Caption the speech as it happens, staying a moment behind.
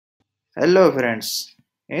Hello friends,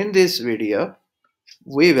 in this video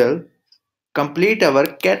we will complete our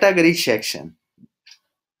category section.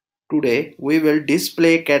 Today we will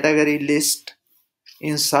display category list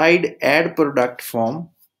inside add product form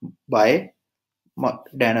by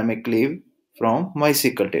dynamically from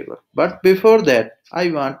MySQL table. But before that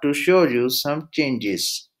I want to show you some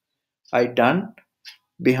changes I done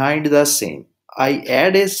behind the scene. I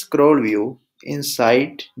add a scroll view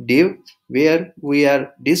inside div where we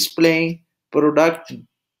are displaying product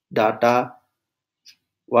data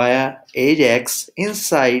via Ajax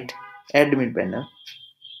inside admin panel.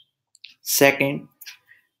 Second,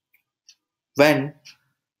 when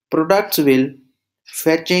products will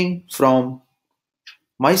fetching from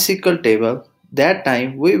MySQL table, that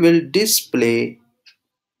time we will display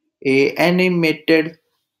a animated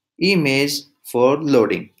image for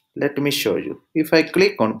loading. Let me show you. If I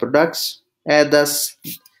click on products at the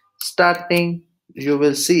starting, you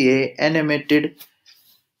will see a animated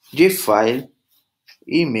GIF file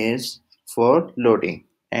image for loading.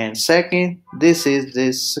 And second, this is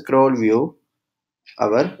the scroll view,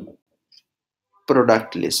 our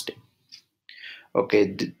product listing.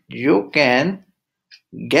 Okay, you can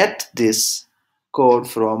get this code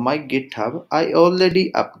from my GitHub. I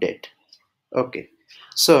already update. Okay,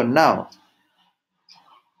 so now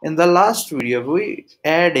in the last video we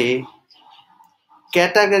add a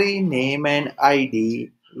category name and ID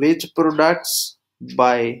with products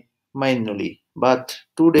by manually, but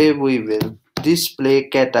today we will display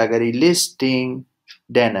category listing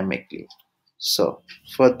dynamically. So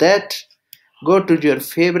for that, go to your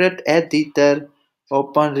favorite editor,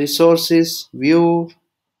 open resources, view,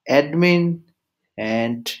 admin,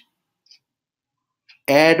 and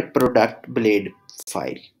add product blade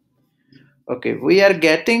file. Okay, we are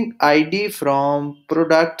getting ID from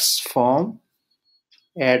products form,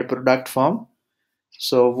 add product form.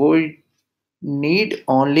 So we need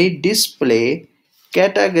only display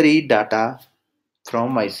category data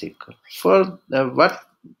from MySQL. For what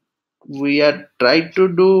we are trying to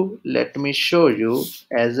do, let me show you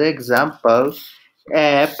as an example.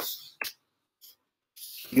 App,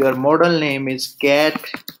 your model name is cat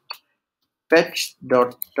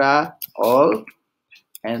fetch.data all,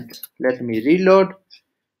 and let me reload.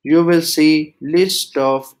 You will see list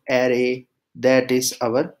of array, that is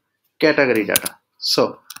our category data.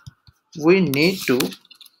 So we need to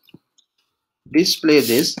display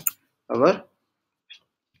this our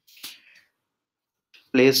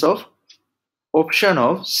place of option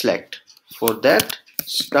of select. For that,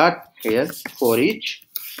 start here for each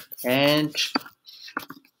and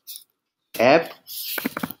app,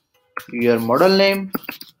 your model name.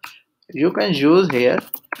 You can use here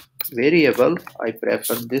variable. I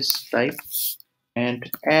prefer this type,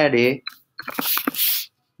 and add a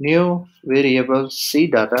new variable C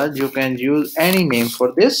data. You can use any name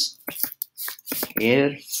for this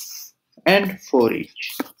here and for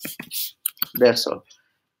each. That's all.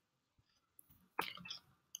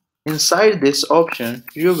 Inside this option,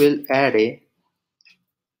 you will add a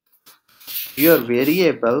your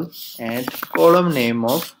variable and column name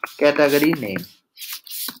of category name.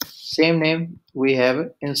 Same name we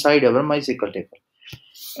have inside our MySQL table.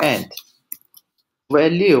 And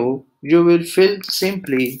value, you will fill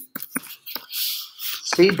simply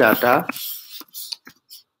C data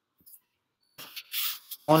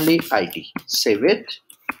only ID. Save it.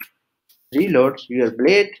 Reload your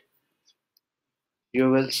blade. You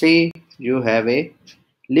will see you have a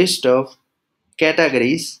list of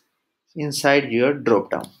categories inside your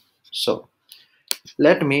dropdown. So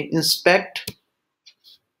let me inspect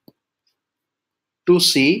to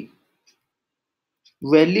see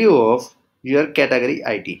value of your category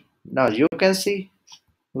ID. Now you can see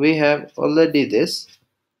we have already this.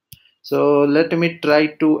 So let me try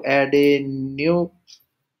to add a new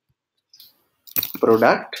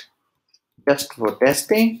product just for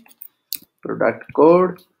testing. Product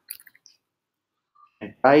code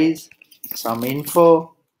and price, some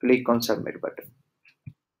info, click on submit button.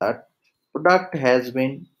 That product has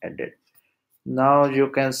been added. Now you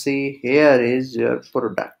can see here is your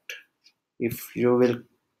product. If you will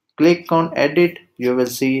click on edit, you will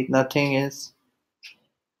see nothing is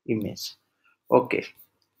image. Okay,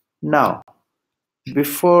 now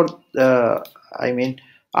before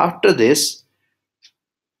after this,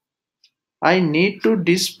 I need to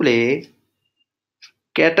display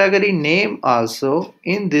category name also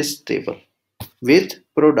in this table with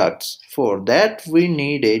products. For that we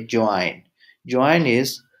need a join. Join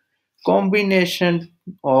is combination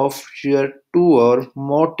of your two or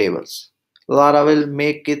more tables. Laravel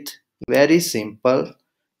make it very simple.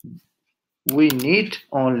 We need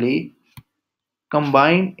only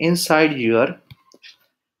combine inside your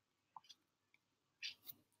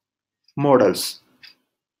models.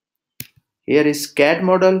 Here is cat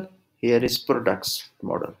model, here is products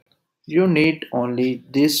model. You need only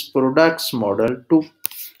this products model to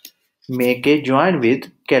make a join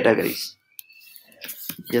with categories.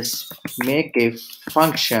 Just make a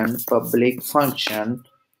function, public function,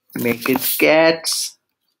 make it cats.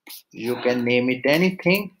 You can name it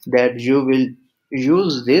anything that you will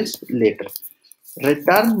use this later.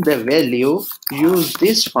 Return the value, use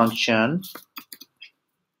this function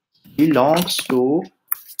belongs to.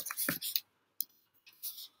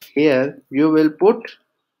 Here you will put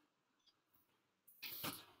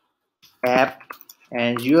app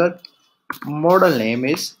and your model name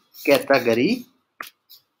is category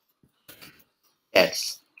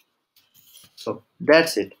s. So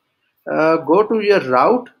that's it. Go to your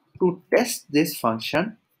route to test this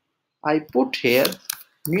function. I put here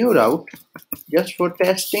new route just for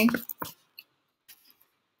testing.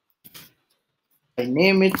 I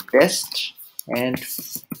name it test and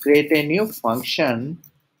create a new function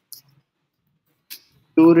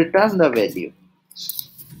to return the value.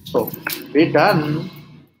 So return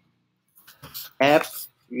app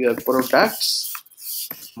your products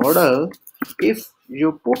model. If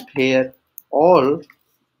you put here all,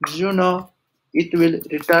 you know it will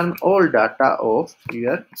return all data of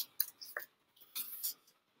your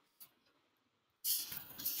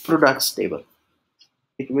products table.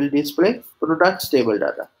 It will display products table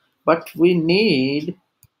data, but we need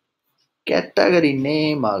category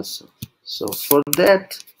name also. So for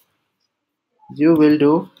that you will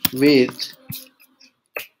do with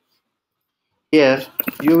here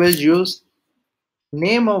you will use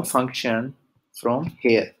name of function from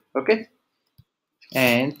here, okay,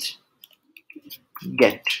 and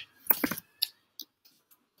get.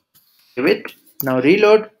 Give it. Now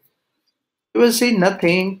reload. You will see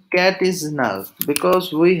nothing. Cat is null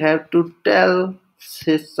because we have to tell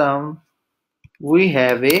system we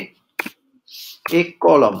have a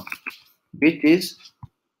column which is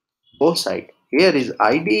both side. Here is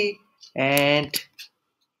ID and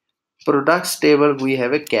products table we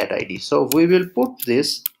have a cat ID. So we will put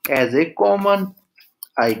this as a common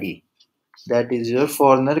ID. That is your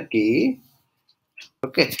foreigner key.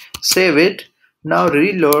 Okay, save it. Now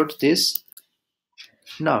reload this.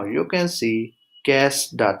 Now you can see cache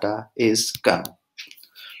data is come.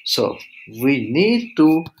 So we need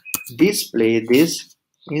to display this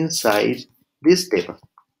inside this table.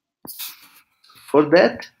 For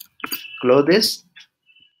that, close this.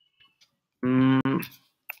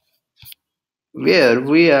 Where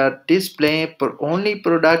we are displaying only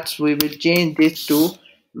products, we will change this to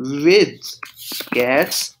with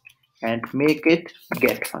cats and make it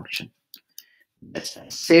get function. That's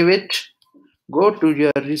nice. Save it. Go to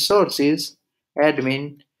your resources,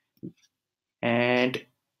 admin, and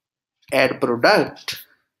add product.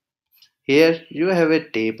 Here you have a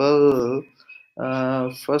table.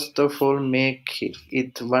 First of all, make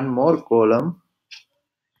it one more column.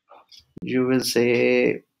 You will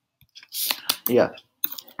say, yeah,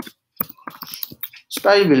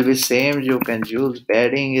 style will be same. You can use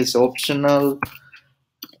padding is optional.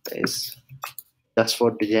 Is just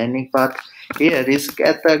for designing part. Here is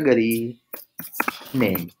category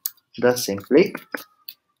name. Thus simply,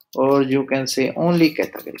 or you can say only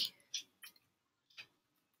category.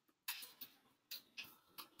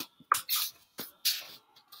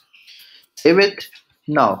 Save it.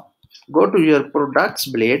 Now go to your products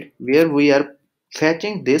blade where we are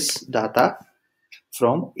fetching this data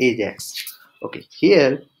from Ajax. Okay,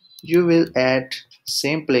 here you will add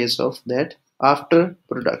same place of that after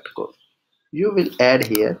product code. You will add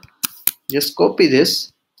here. Just copy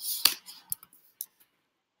this,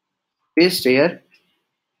 paste here.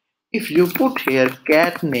 If you put here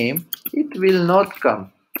cat name, it will not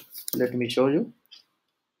come. Let me show you.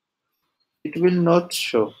 It will not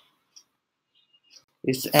show.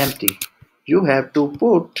 It's empty. You have to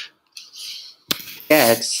put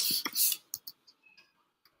cats.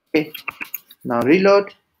 Okay. Now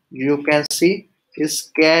reload. You can see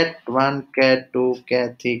is cat 1, cat 2,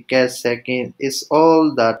 cat 3, cat second. Is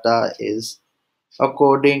all data is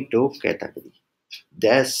according to category.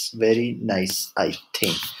 That's very nice, I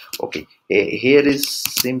think. Okay. Here is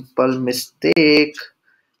simple mistake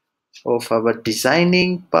of our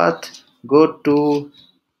designing path. Go to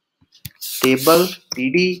table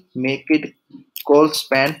td, make it call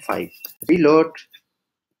span 5. Reload.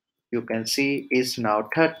 You can see is now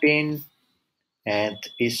 13 and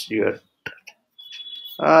is your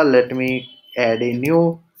let me add a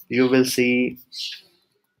new. You will see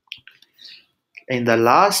in the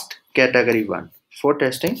last category one for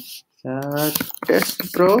testing. uh,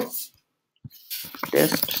 test pro,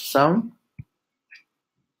 test some.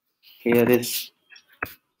 Here is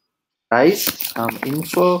price, some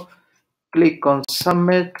info. Click on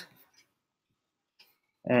submit,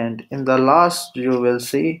 and in the last you will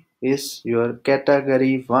see is your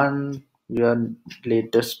category 1, your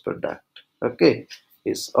latest product. Okay,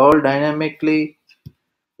 it's all dynamically,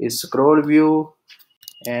 is scroll view,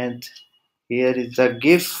 and here is the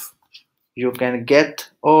GIF. You can get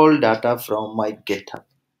all data from my GitHub.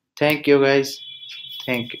 Thank you guys.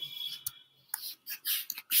 Thank you.